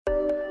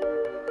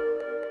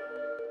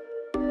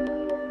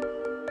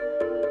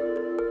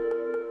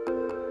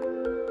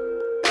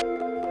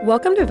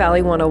Welcome to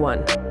Valley 101,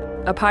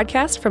 a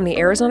podcast from the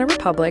Arizona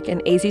Republic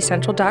and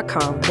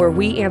azcentral.com where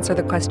we answer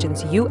the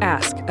questions you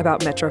ask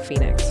about Metro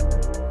Phoenix.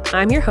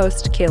 I'm your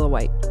host, Kayla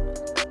White.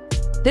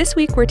 This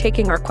week, we're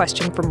taking our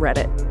question from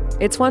Reddit.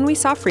 It's one we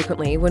saw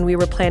frequently when we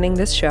were planning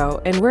this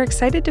show, and we're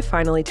excited to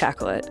finally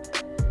tackle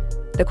it.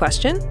 The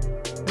question?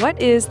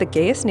 What is the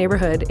gayest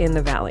neighborhood in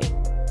the Valley?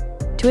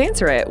 To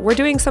answer it, we're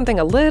doing something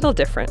a little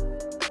different.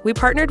 We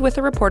partnered with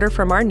a reporter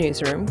from our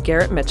newsroom,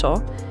 Garrett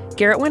Mitchell.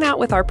 Garrett went out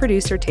with our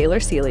producer, Taylor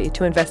Seeley,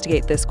 to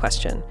investigate this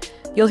question.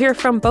 You'll hear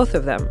from both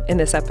of them in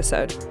this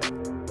episode.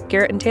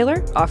 Garrett and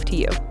Taylor, off to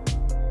you.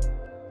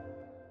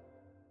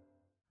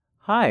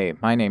 Hi,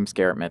 my name's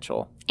Garrett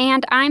Mitchell.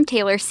 And I'm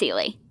Taylor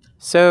Seeley.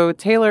 So,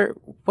 Taylor,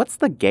 what's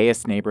the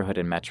gayest neighborhood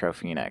in Metro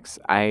Phoenix?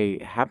 I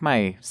have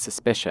my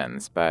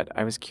suspicions, but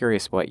I was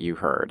curious what you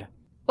heard.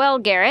 Well,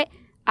 Garrett,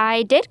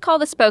 I did call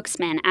the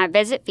spokesman at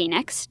Visit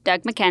Phoenix,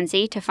 Doug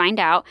McKenzie, to find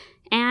out,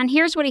 and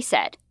here's what he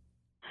said.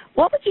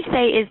 What would you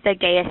say is the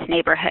gayest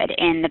neighborhood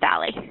in the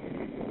Valley?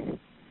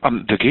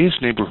 The gayest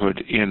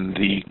neighborhood in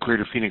the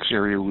greater Phoenix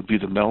area would be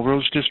the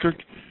Melrose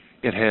District.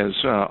 It has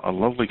a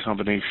lovely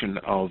combination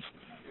of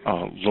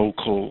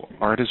local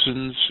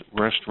artisans,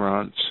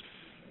 restaurants,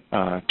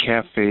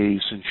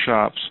 cafes, and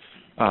shops,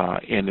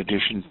 in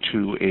addition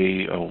to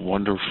a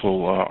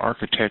wonderful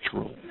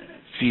architectural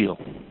feel.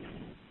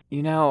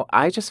 You know,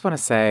 I just want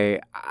to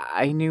say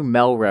I knew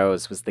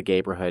Melrose was the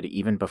gayborhood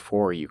even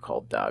before you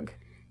called Doug.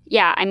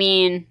 Yeah, I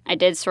mean, I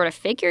did sort of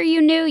figure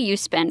you knew. You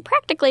spend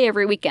practically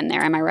every weekend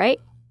there, am I right?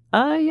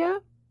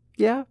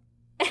 Yeah.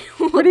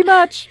 Pretty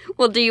much.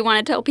 Well, do you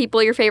want to tell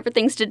people your favorite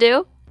things to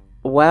do?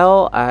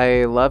 Well,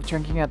 I love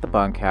drinking at the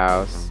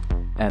bunkhouse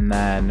and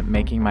then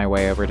making my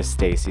way over to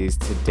Stacy's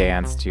to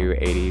dance to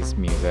 80s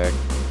music.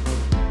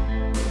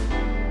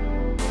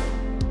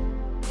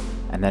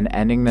 And then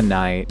ending the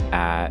night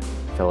at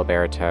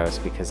Filiberto's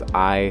because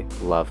I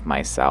love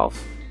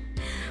myself.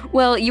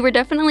 Well, you were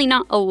definitely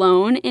not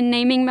alone in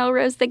naming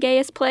Melrose the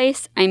gayest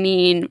place. I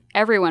mean,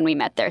 everyone we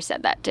met there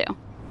said that too.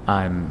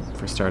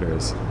 For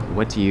starters,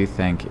 what do you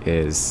think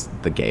is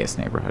the gayest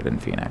neighborhood in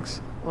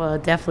Phoenix? Well,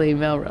 definitely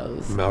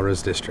Melrose.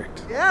 Melrose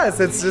District. Yes,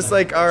 it's just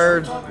like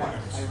our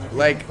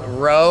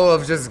row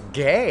of just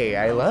gay.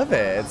 I love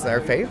it. It's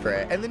our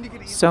favorite. And then you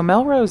can So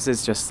Melrose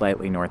is just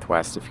slightly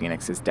northwest of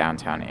Phoenix's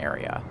downtown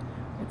area.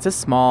 It's a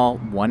small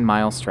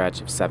 1-mile stretch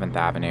of 7th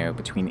Avenue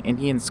between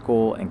Indian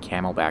School and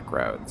Camelback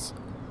Roads.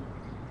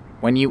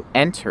 When you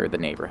enter the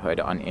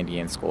neighborhood on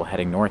Indian School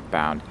heading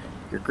northbound,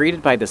 you're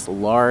greeted by this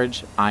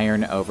large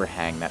iron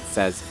overhang that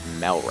says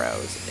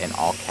Melrose in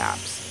all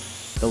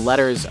caps. The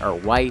letters are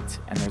white,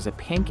 and there's a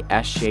pink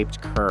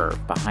S-shaped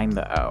curve behind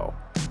the O.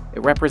 It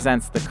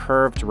represents the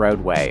curved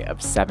roadway of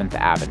 7th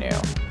Avenue.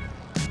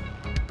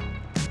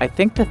 I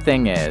think the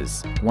thing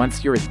is,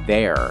 once you're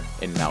there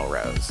in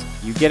Melrose,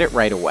 you get it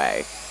right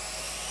away.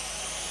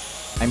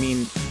 I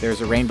mean,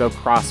 there's a rainbow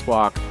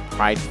crosswalk,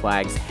 pride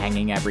flags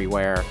hanging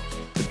everywhere.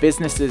 The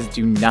businesses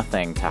do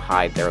nothing to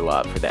hide their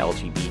love for the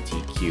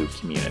LGBTQ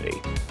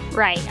community.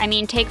 Right. I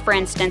mean, take, for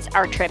instance,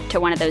 our trip to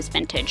one of those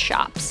vintage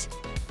shops.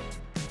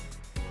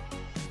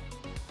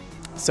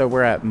 So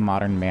we're at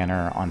Modern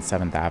Manor on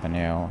 7th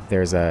Avenue.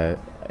 There's an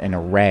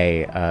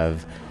array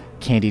of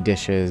candy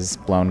dishes,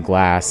 blown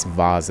glass,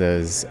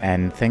 vases,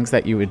 and things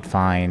that you would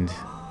find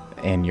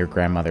in your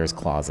grandmother's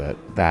closet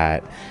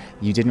that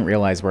you didn't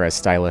realize were as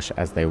stylish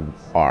as they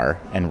are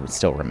and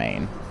still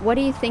remain. What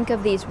do you think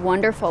of these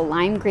wonderful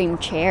lime green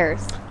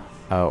chairs?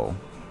 Oh,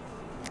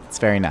 it's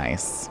very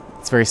nice.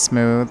 It's very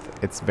smooth.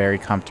 It's very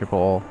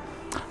comfortable.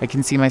 I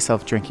can see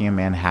myself drinking a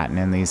Manhattan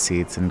in these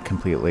seats and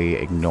completely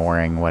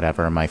ignoring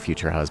whatever my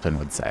future husband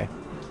would say.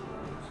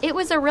 It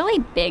was a really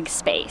big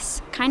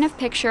space. Kind of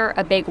picture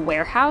a big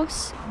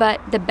warehouse, but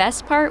the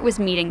best part was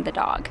meeting the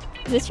dog.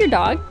 Is this your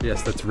dog?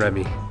 Yes, that's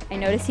Remy. I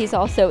notice he's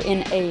also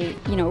in a,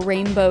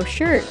 rainbow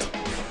shirt.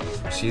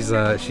 She's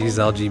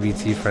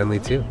LGBT friendly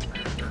too.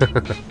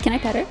 Can I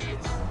pet her?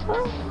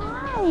 Oh,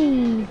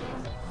 hi.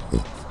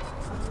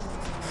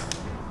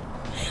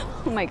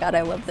 Oh my God,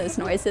 I love those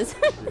noises.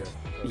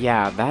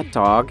 Yeah, that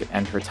dog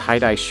and her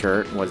tie-dye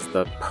shirt was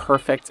the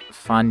perfect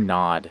fun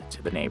nod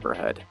to the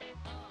neighborhood.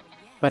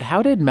 But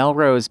how did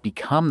Melrose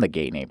become the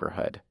gay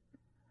neighborhood?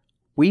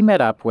 We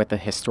met up with a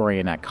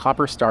historian at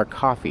Copper Star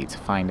Coffee to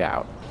find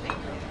out.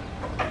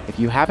 If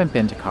you haven't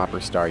been to Copper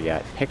Star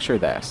yet, picture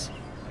this.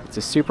 It's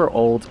a super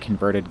old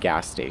converted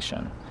gas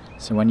station.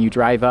 So when you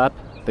drive up,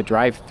 the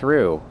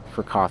drive-through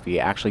for coffee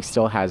actually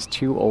still has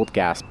 2 old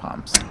gas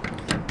pumps.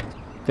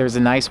 There's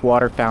a nice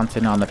water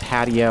fountain on the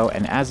patio,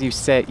 and as you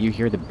sit, you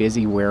hear the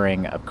busy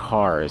whirring of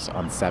cars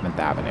on 7th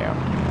Avenue.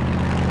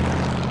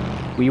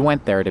 We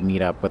went there to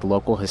meet up with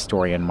local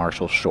historian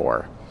Marshall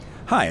Shore.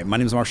 Hi, my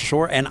name is Marshall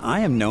Shore, and I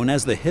am known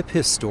as the Hip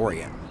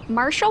Historian.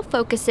 Marshall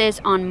focuses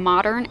on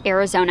modern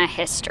Arizona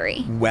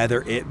history.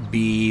 Whether it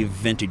be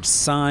vintage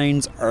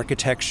signs,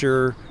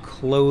 architecture,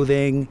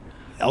 clothing,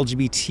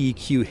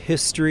 LGBTQ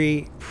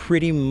history,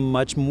 pretty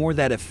much more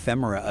that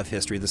ephemera of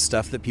history, the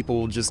stuff that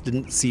people just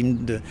didn't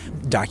seem to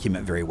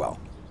document very well.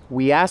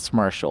 We asked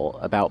Marshall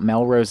about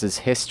Melrose's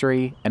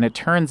history, and it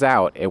turns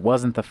out it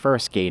wasn't the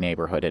first gay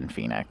neighborhood in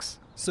Phoenix.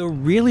 So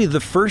really,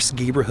 the first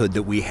neighborhood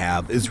that we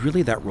have is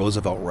really that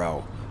Roosevelt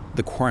Row.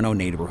 The Coronado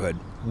neighborhood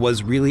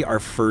was really our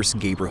first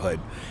neighborhood,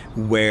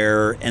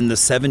 where in the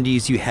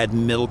 70s you had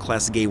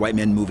middle-class gay white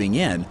men moving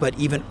in. But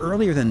even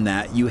earlier than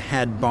that, you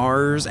had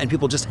bars and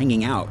people just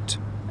hanging out.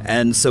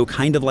 And so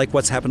kind of like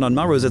what's happened on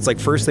Melrose, it's like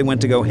first they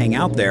went to go hang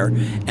out there,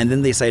 and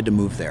then they decided to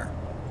move there.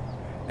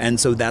 And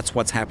so that's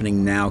what's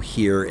happening now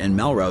here in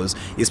Melrose,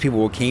 is people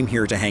who came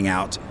here to hang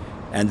out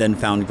and then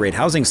found great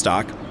housing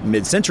stock,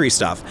 mid-century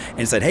stuff,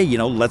 and said, hey,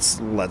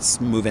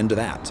 let's move into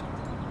that.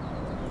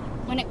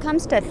 When it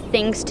comes to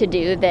things to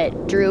do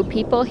that drew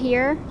people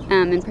here,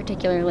 in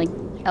particular like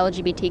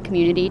LGBT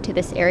community to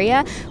this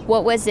area,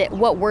 what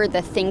were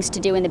the things to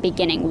do in the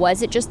beginning?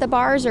 Was it just the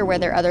bars, or were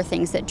there other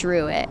things that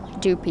drew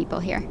people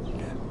here?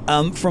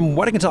 From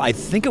what I can tell, I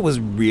think it was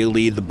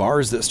really the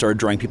bars that started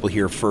drawing people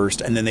here first,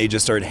 and then they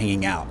just started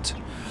hanging out.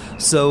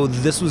 So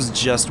this was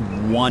just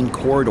one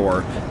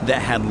corridor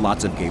that had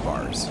lots of gay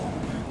bars.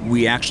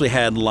 We actually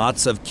had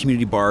lots of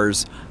community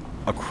bars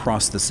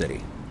across the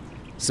city.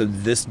 So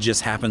this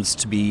just happens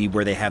to be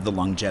where they have the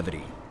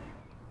longevity.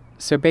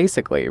 So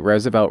basically,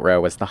 Roosevelt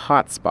Row was the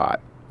hot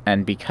spot,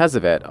 and because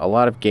of it, a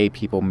lot of gay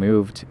people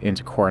moved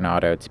into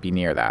Coronado to be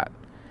near that.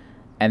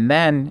 And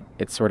then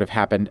it sort of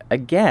happened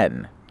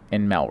again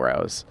in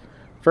Melrose.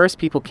 First,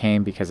 people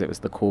came because it was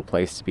the cool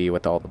place to be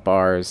with all the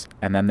bars,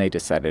 and then they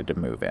decided to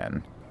move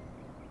in.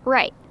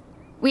 Right.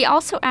 We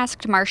also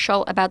asked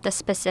Marshall about the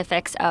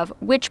specifics of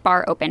which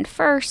bar opened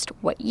first,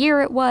 what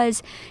year it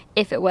was,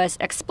 if it was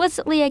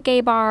explicitly a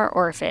gay bar,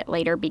 or if it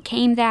later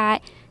became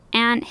that.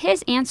 And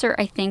his answer,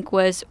 I think,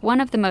 was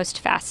one of the most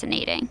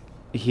fascinating.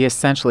 He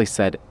essentially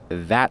said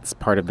that's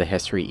part of the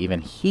history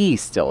even he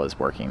still is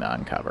working to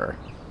uncover.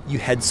 You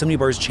had so many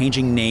bars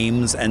changing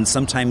names, and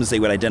sometimes they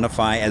would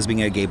identify as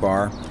being a gay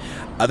bar.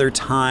 Other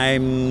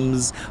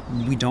times,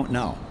 we don't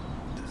know.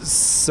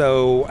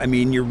 So,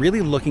 you're really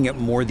looking at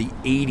more the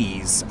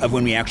 80s of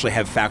when we actually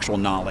have factual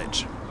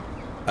knowledge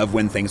of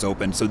when things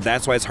opened. So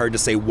that's why it's hard to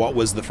say what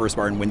was the first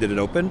bar and when did it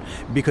open,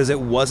 because it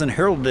wasn't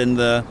heralded in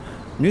the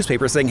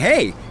newspaper saying,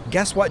 hey,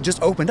 guess what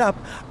just opened up?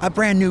 A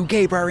brand new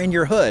gay bar in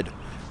your hood.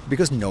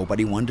 Because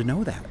nobody wanted to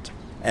know that.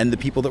 And the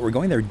people that were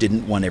going there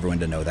didn't want everyone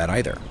to know that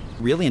either.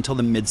 Really, until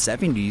the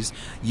mid-70s,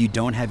 you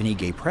don't have any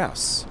gay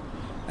press.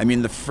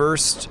 The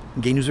first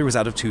gay newspaper was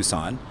out of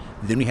Tucson.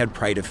 Then we had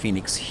Pride of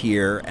Phoenix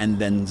here, and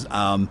then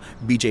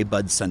B.J.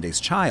 Budd's Sunday's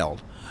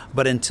Child.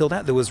 But until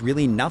that, there was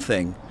really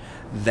nothing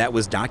that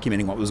was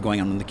documenting what was going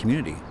on in the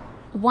community.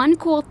 One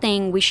cool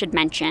thing we should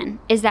mention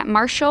is that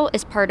Marshall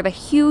is part of a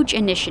huge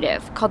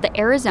initiative called the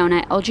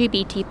Arizona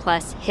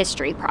LGBT+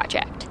 History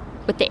Project,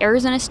 with the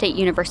Arizona State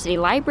University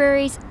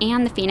Libraries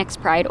and the Phoenix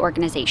Pride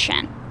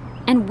organization.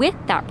 And with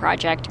that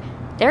project,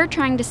 they're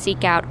trying to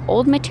seek out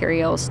old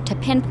materials to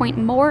pinpoint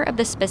more of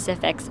the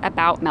specifics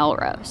about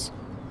Melrose.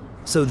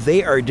 So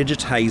they are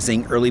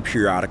digitizing early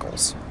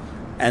periodicals.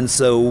 And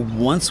so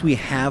once we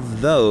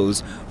have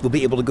those, we'll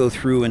be able to go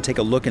through and take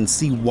a look and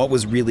see what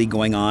was really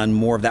going on,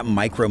 more of that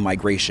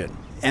micro-migration.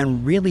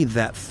 And really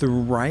that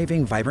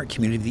thriving, vibrant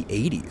community of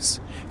the 80s.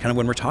 Kind of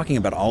when we're talking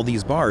about all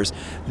these bars,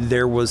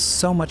 there was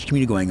so much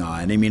community going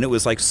on. It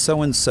was like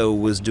so-and-so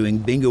was doing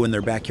bingo in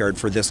their backyard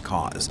for this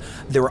cause.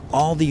 There were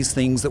all these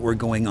things that were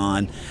going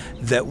on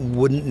that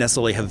wouldn't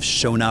necessarily have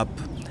shown up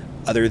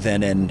other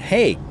than in,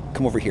 hey,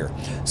 come over here.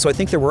 So I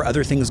think there were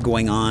other things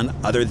going on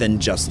other than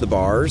just the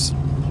bars,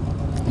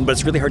 but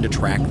it's really hard to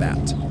track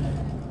that.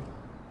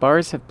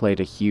 Bars have played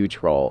a huge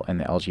role in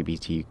the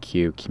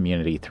LGBTQ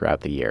community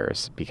throughout the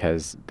years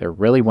because they're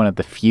really one of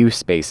the few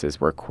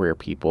spaces where queer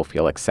people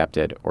feel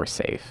accepted or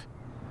safe.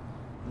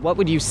 What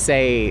would you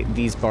say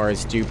these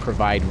bars do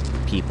provide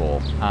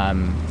people?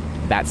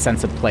 That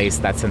sense of place,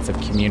 that sense of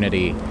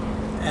community.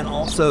 And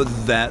also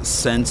that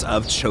sense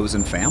of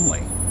chosen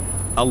family.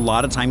 A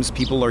lot of times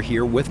people are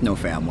here with no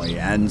family,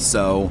 and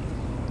so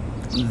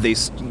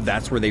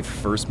that's where they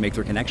first make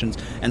their connections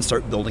and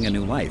start building a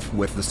new life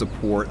with the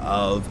support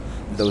of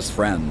those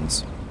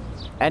friends.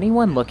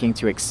 Anyone looking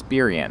to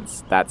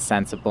experience that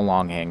sense of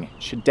belonging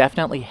should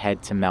definitely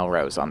head to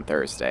Melrose on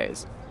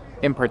Thursdays.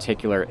 In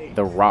particular,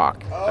 The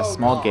Rock, a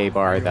small gay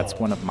bar that's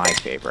one of my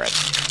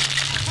favorites.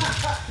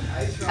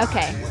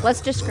 Okay,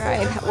 let's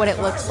describe what it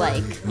looks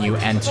like. You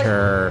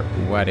enter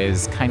what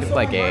is kind of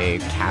like a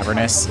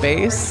cavernous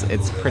space.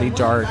 It's pretty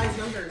dark.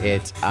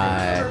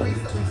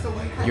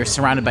 You're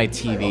surrounded by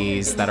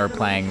TVs that are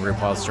playing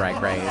RuPaul's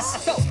Drag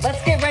Race. So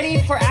let's get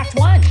ready for Act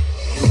 1.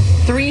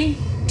 3,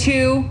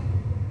 2.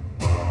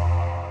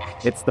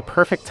 It's the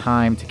perfect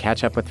time to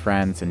catch up with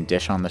friends and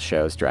dish on the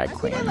show's drag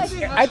queens.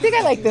 I think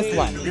I like this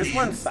one. This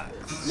one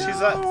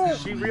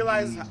sucks. She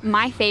realized...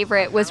 My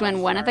favorite was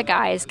when one of the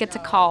guys gets a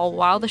call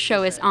while the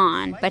show is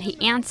on, but he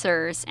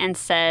answers and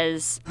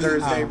says,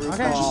 Thursday,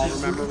 RuPaul.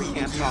 Remember, we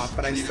can't talk,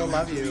 but I still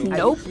love you.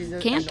 Nope,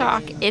 can't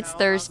talk. It's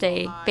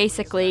Thursday.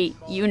 Basically,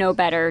 you know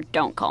better.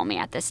 Don't call me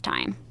at this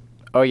time.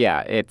 Oh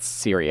yeah, it's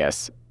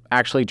serious.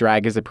 Actually,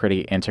 drag is a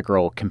pretty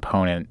integral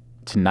component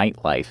to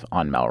nightlife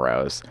on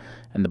Melrose.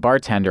 And the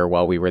bartender,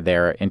 while we were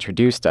there,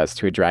 introduced us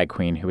to a drag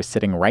queen who was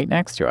sitting right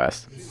next to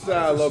us. She's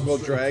a local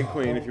drag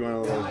queen, if you want a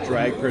little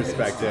drag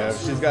perspective.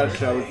 She's got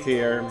shows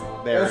here,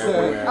 there,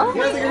 everywhere. Oh,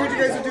 I heard you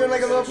guys are doing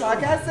like a little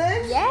podcast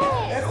thing?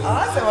 Yes. That's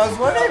awesome. I was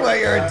wondering what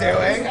you were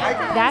doing.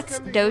 That's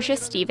Doja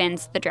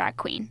Stevens, the drag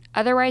queen,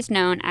 otherwise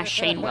known as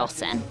Shane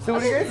Wilson. So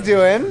what are you guys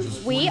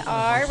doing? We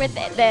are with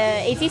the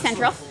AC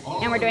Central,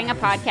 and we're doing a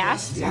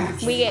podcast.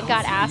 Yes. We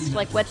got asked,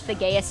 what's the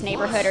gayest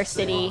neighborhood or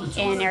city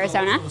in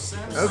Arizona?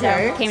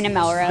 Okay. So came to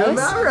Melrose. The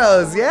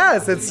Melrose,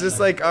 yes. It's just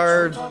like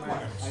our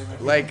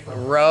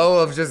row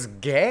of just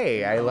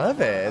gay. I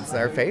love it. It's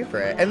our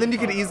favorite. And then you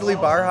could easily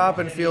bar hop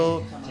and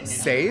feel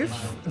safe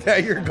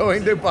that you're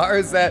going to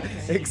bars that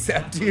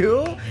accept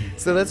you.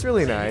 So that's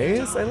really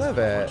nice. I love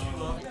it.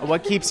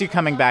 What keeps you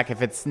coming back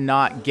if it's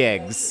not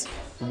gigs?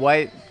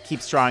 What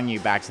keeps drawing you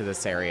back to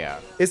this area?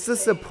 It's the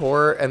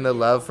support and the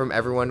love from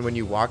everyone when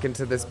you walk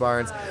into this bar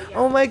and it's,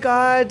 oh my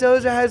God,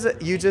 Doja has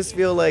it. You just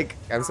feel like,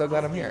 I'm so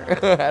glad I'm here.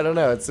 I don't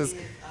know. It's just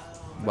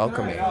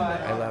welcoming.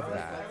 I love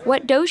that.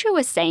 What Doja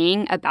was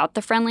saying about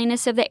the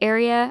friendliness of the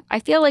area, I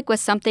feel like was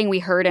something we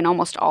heard in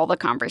almost all the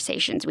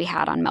conversations we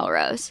had on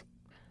Melrose.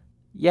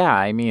 Yeah,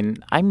 I mean,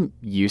 I'm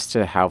used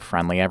to how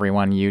friendly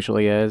everyone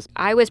usually is.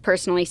 I was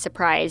personally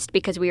surprised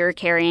because we were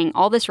carrying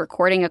all this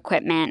recording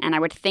equipment, and I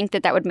would think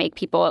that would make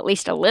people at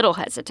least a little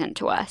hesitant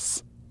to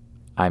us.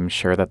 I'm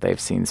sure that they've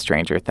seen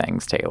Stranger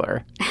Things,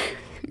 Taylor.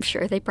 I'm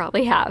sure they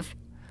probably have.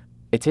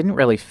 It didn't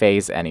really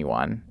faze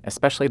anyone,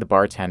 especially the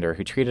bartender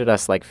who treated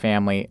us like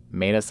family,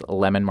 made us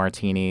lemon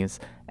martinis,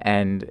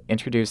 and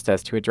introduced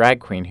us to a drag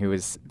queen who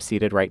was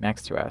seated right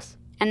next to us.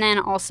 And then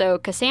also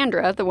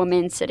Cassandra, the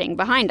woman sitting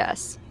behind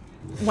us.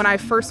 When I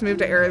first moved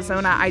to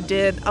Arizona, I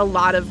did a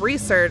lot of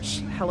research.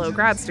 Hello,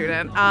 grad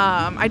student.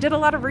 I did a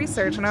lot of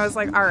research, and I was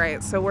like, all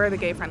right, so where are the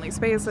gay-friendly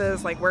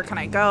spaces? Like, where can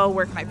I go?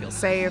 Where can I feel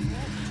safe?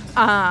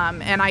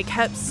 And I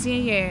kept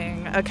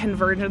seeing a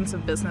convergence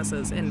of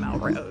businesses in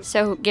Melrose.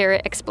 So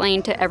Garrett,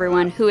 explain to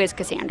everyone, who is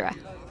Cassandra?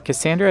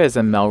 Cassandra is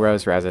a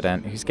Melrose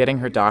resident who's getting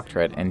her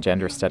doctorate in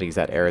gender studies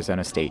at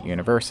Arizona State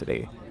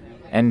University.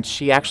 And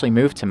she actually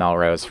moved to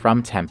Melrose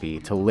from Tempe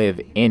to live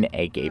in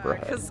a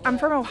gayborhood. Because I'm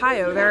from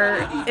Ohio.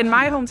 In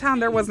my hometown,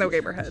 there was no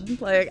gayborhood,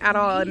 at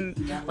all. And,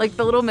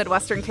 the little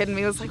Midwestern kid in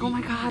me was like, oh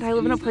my God, I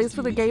live in a place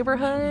with a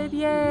gayborhood.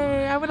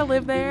 Yay, I want to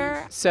live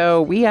there.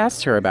 So we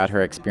asked her about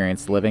her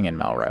experience living in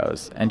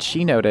Melrose, and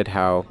she noted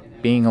how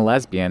being a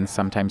lesbian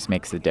sometimes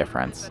makes a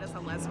difference. As a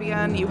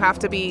lesbian, you have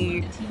to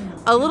be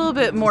a little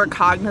bit more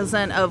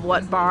cognizant of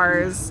what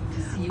bars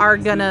are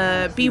going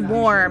to be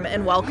warm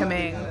and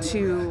welcoming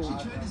to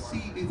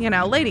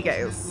lady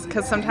gays,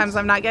 because sometimes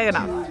I'm not gay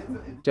enough.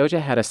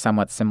 Doja had a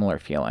somewhat similar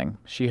feeling.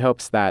 She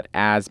hopes that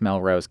as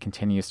Melrose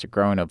continues to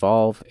grow and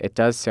evolve, it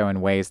does so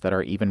in ways that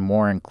are even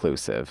more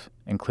inclusive,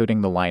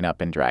 including the lineup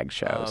and drag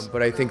shows.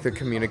 But I think the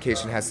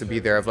communication has to be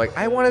there of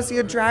I want to see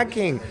a drag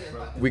king.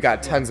 We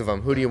got tons of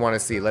them. Who do you want to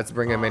see? Let's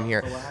bring them in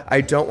here.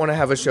 I don't want to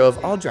have a show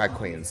of all drag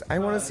queens. I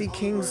want to see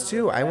kings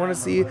too. I want to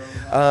see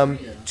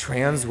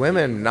trans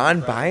women,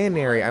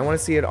 non-binary. I want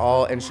to see it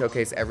all and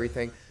showcase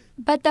everything.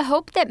 But the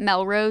hope that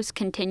Melrose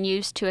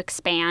continues to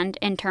expand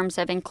in terms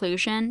of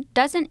inclusion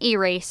doesn't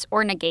erase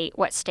or negate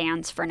what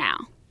stands for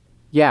now.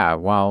 Yeah,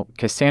 while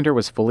Cassandra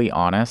was fully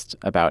honest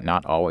about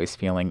not always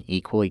feeling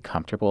equally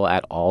comfortable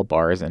at all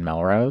bars in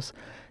Melrose,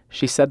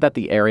 she said that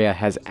the area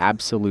has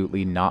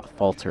absolutely not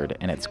faltered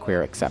in its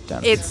queer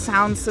acceptance. It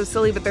sounds so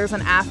silly, but there's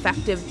an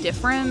affective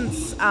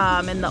difference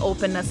in the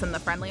openness and the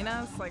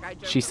friendliness.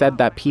 She said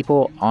that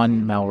people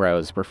on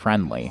Melrose were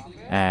friendly,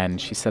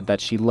 and she said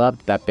that she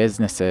loved that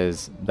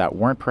businesses that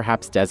weren't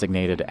perhaps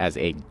designated as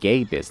a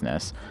gay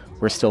business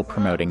were still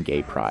promoting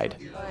gay pride.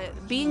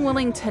 But being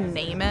willing to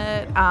name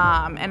it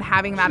and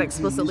having that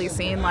explicitly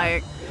seen,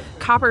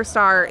 Copper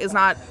Star is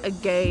not a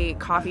gay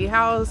coffee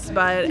house,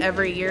 but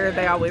every year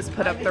they always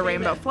put up the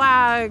rainbow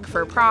flag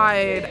for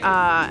Pride,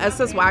 as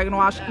does Wagon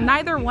Wash.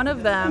 Neither one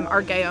of them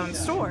are gay-owned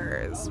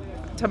stores,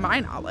 to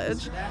my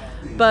knowledge,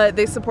 but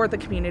they support the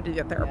community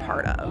that they're a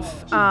part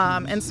of.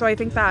 And so I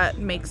think that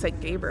makes a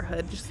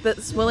gayborhood, just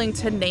that's willing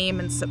to name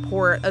and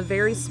support a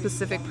very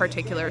specific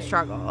particular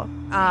struggle.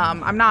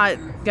 I'm not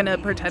going to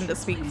pretend to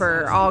speak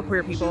for all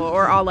queer people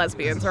or all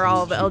lesbians or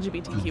all of the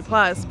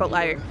LGBTQ+, but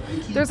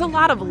there's a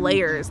lot of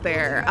layers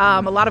there,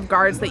 a lot of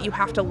guards that you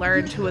have to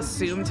learn to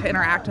assume to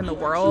interact in the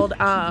world.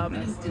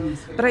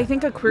 But I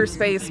think a queer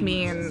space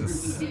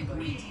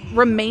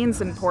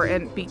remains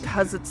important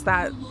because it's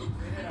that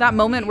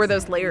moment where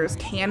those layers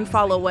can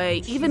fall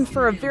away, even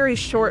for a very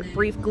short,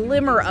 brief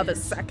glimmer of a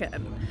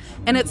second.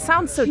 And it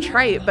sounds so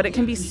trite, but it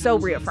can be so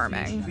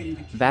reaffirming.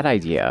 That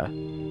idea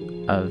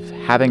of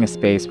having a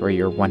space where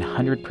you're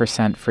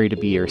 100% free to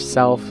be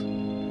yourself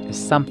is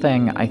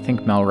something I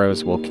think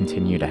Melrose will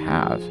continue to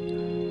have.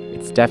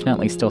 It's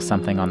definitely still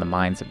something on the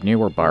minds of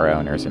newer bar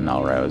owners in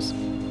Melrose.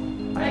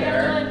 Hi,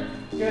 Aaron.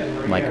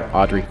 Good. Like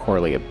Audrey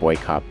Corley at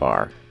Boycott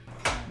Bar.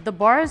 The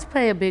bars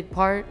play a big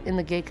part in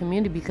the gay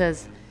community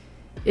because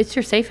it's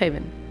your safe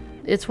haven.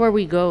 It's where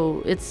we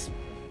go. It's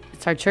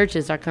It's our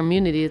churches, our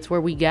community. It's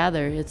where we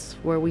gather. It's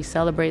where we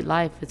celebrate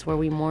life. It's where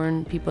we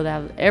mourn people that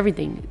have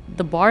everything.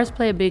 The bars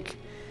play a big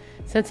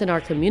sense in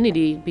our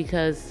community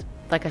because,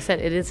 like I said,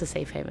 it is a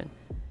safe haven.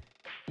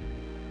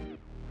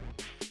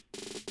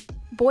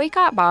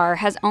 Boycott Bar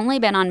has only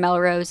been on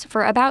Melrose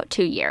for about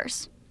 2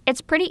 years.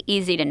 It's pretty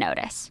easy to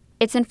notice.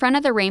 It's in front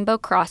of the Rainbow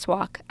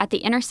Crosswalk at the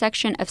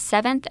intersection of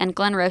 7th and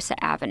Glen Rosa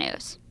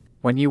Avenues.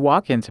 When you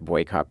walk into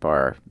Boycott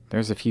Bar,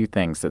 there's a few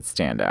things that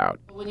stand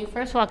out. When you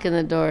first walk in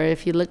the door,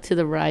 if you look to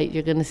the right,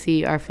 you're going to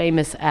see our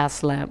famous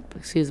ass lamp.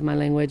 Excuse my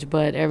language,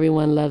 but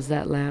everyone loves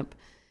that lamp.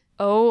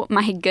 Oh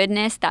my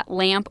goodness, that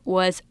lamp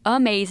was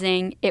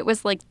amazing. It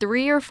was like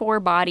 3 or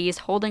 4 bodies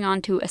holding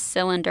onto a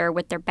cylinder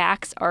with their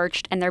backs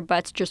arched and their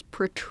butts just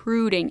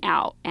protruding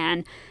out.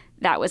 And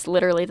that was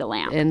literally the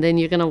lamp. And then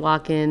you're going to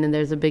walk in and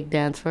there's a big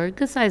dance floor, a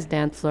good-sized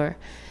dance floor.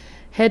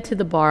 Head to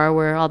the bar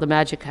where all the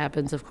magic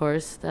happens, of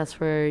course. That's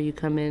where you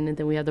come in, and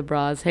then we have the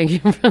bras hanging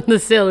from the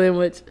ceiling,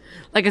 which,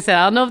 like I said,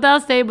 I don't know if that'll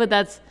stay, but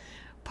that's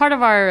part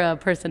of our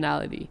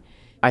personality.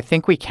 I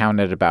think we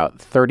counted about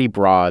 30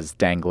 bras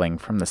dangling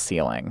from the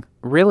ceiling.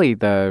 Really,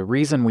 the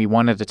reason we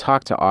wanted to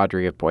talk to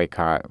Audrey of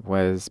Boycott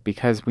was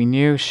because we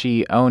knew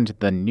she owned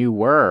the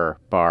newer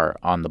bar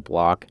on the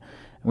block.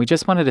 We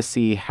just wanted to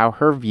see how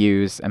her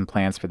views and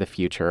plans for the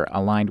future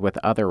aligned with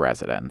other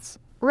residents.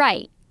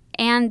 Right,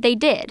 and they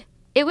did.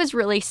 It was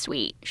really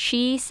sweet.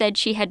 She said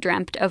she had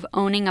dreamt of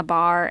owning a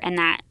bar and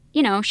that,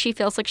 she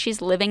feels like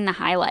she's living the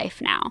high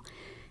life now.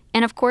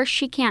 And of course,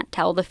 she can't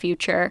tell the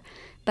future,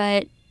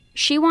 but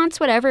she wants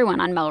what everyone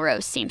on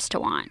Melrose seems to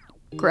want: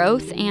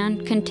 growth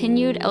and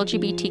continued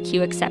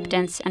LGBTQ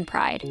acceptance and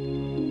pride.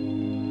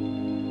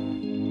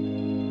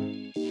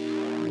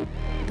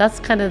 That's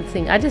kind of the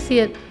thing. I just see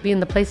it being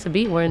the place to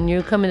be. When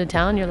you come into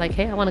town, you're like,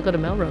 hey, I want to go to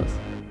Melrose.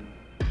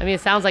 I mean,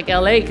 it sounds like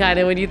LA kind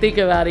of when you think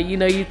about it. You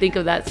think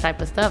of that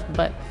type of stuff.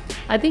 But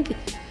I think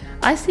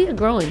I see it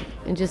growing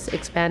and just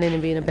expanding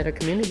and being a better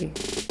community.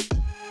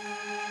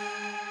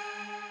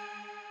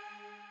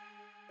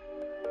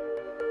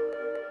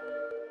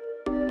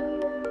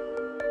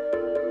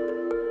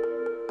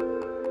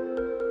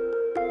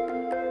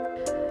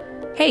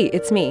 Hey,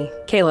 it's me,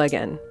 Kayla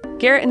again.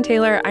 Garrett and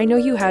Taylor, I know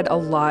you had a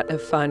lot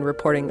of fun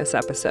reporting this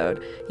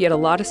episode. You had a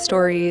lot of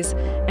stories,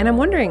 and I'm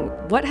wondering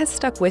what has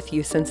stuck with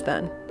you since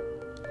then?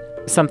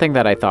 Something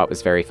that I thought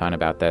was very fun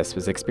about this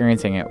was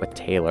experiencing it with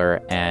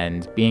Taylor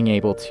and being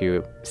able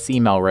to see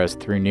Melrose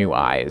through new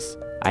eyes.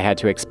 I had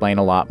to explain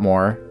a lot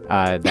more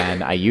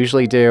than I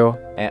usually do,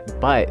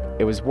 but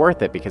it was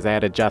worth it because I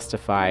had to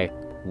justify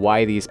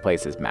why these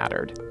places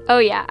mattered. Oh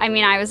yeah, I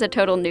mean, I was a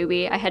total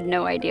newbie. I had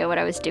no idea what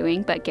I was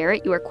doing, but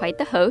Garrett, you were quite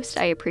the host.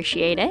 I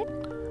appreciate it.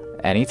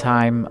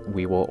 Anytime,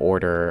 we will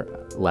order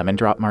lemon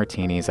drop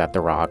martinis at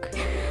The Rock.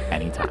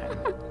 Anytime.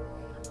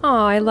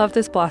 Oh, I love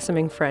this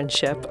blossoming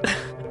friendship.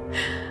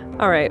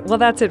 All right, well,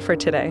 that's it for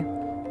today.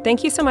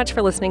 Thank you so much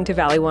for listening to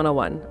Valley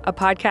 101, a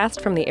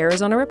podcast from the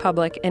Arizona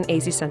Republic and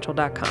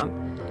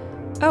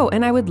azcentral.com. Oh,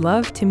 and I would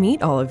love to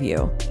meet all of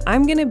you.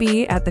 I'm going to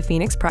be at the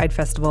Phoenix Pride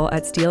Festival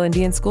at Steele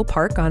Indian School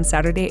Park on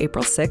Saturday,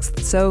 April 6th,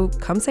 so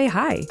come say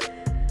hi.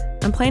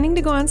 I'm planning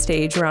to go on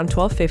stage around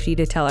 12:50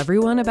 to tell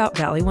everyone about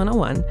Valley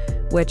 101,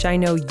 which I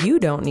know you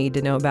don't need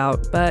to know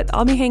about, but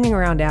I'll be hanging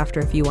around after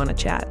if you want to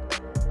chat.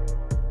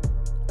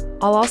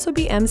 I'll also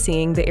be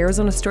emceeing the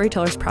Arizona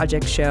Storytellers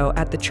Project show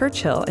at the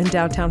Churchill in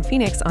downtown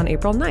Phoenix on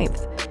April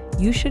 9th.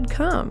 You should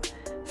come.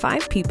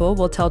 5 people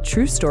will tell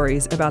true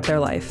stories about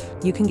their life.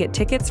 You can get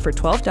tickets for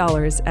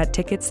 $12 at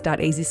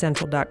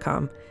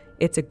tickets.azcentral.com.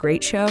 It's a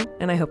great show,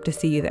 and I hope to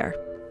see you there.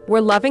 We're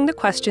loving the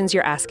questions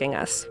you're asking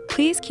us.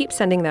 Please keep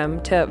sending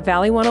them to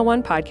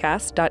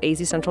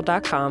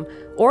valley101podcast.azcentral.com,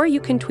 or you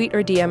can tweet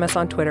or DM us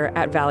on Twitter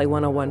at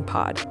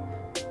valley101pod.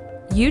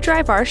 You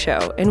drive our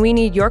show, and we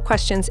need your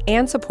questions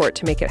and support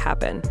to make it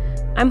happen.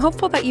 I'm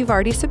hopeful that you've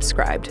already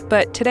subscribed,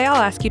 but today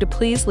I'll ask you to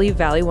please leave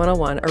Valley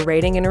 101 a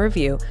rating and a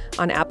review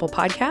on Apple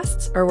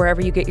Podcasts or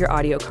wherever you get your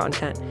audio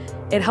content.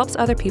 It helps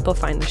other people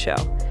find the show.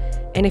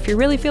 And if you're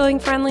really feeling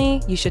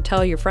friendly, you should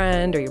tell your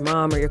friend or your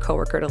mom or your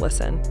coworker to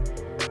listen.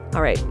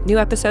 All right, new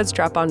episodes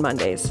drop on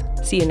Mondays.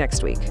 See you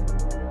next week.